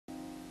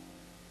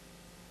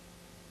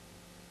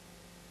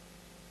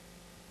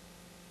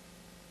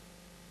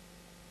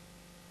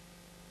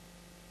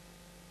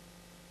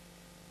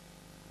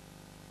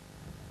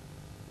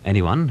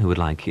Anyone who would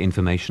like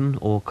information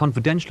or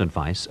confidential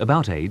advice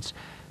about AIDS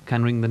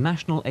can ring the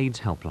National AIDS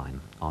Helpline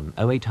on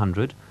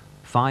 0800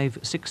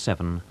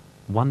 567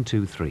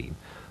 123.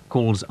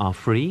 Calls are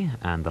free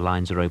and the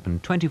lines are open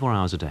 24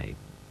 hours a day.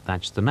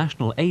 That's the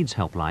National AIDS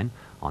Helpline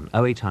on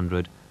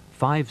 0800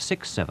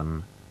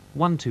 567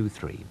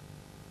 123.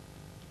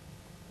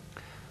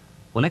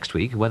 Well, next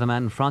week,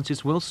 weatherman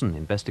Francis Wilson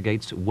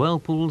investigates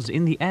whirlpools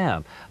in the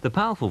air, the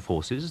powerful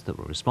forces that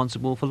were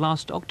responsible for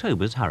last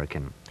October's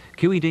hurricane.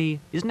 Q.E.D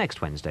is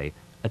next Wednesday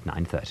at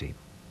 9:30.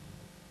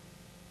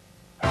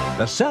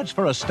 The search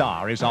for a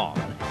star is on,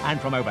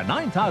 and from over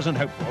 9,000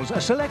 hopefuls,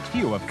 a select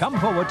few have come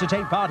forward to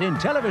take part in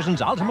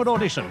television's ultimate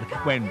audition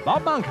when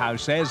Bob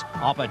Monkhouse says,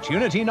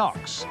 "Opportunity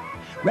knocks."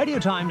 Radio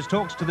Times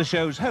talks to the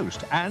show's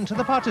host and to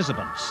the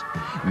participants.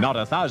 Not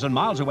 1,000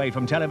 miles away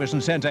from Television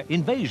Centre,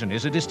 invasion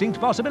is a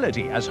distinct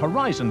possibility as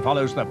Horizon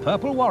follows the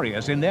Purple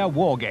Warriors in their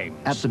war games.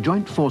 At the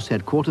Joint Force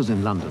headquarters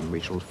in London,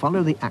 we shall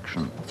follow the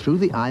action through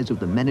the eyes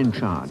of the men in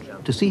charge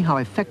to see how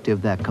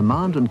effective their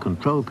command and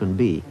control can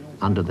be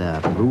under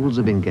their rules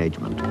of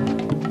engagement.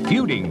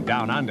 Feuding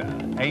down under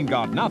ain't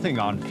got nothing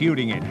on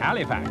feuding in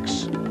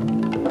Halifax.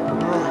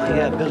 Oh,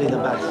 yeah, Billy the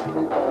Bath.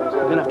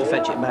 We're going to have to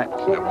fetch it back.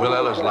 Will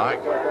Ella's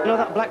like? You know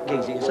that black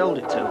geezer you sold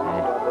it to?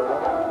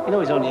 You know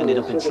he's only ended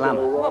up in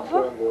Slammer. What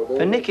for?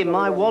 For nicking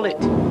my wallet.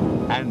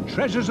 And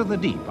treasures of the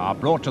deep are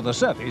brought to the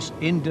surface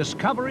in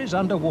discoveries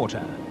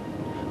underwater.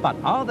 But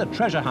are the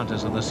treasure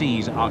hunters of the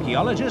seas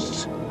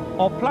archaeologists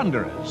or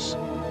plunderers?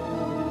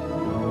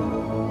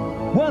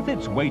 Worth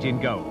its weight in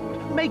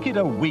gold. Make it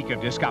a week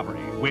of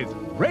discovery with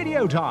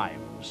Radio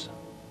Times.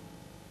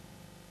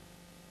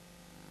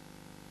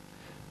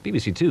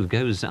 BBC Two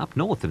goes up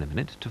north in a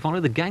minute to follow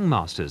the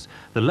gangmasters,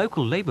 the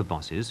local labour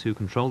bosses who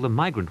control the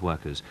migrant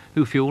workers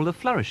who fuel the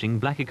flourishing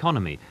black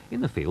economy in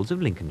the fields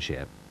of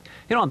Lincolnshire.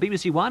 Here on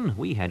BBC One,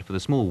 we head for the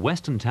small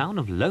western town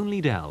of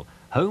Lonely Dell,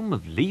 home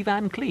of Lee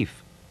Van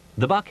Cleef,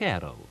 the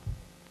Barquero.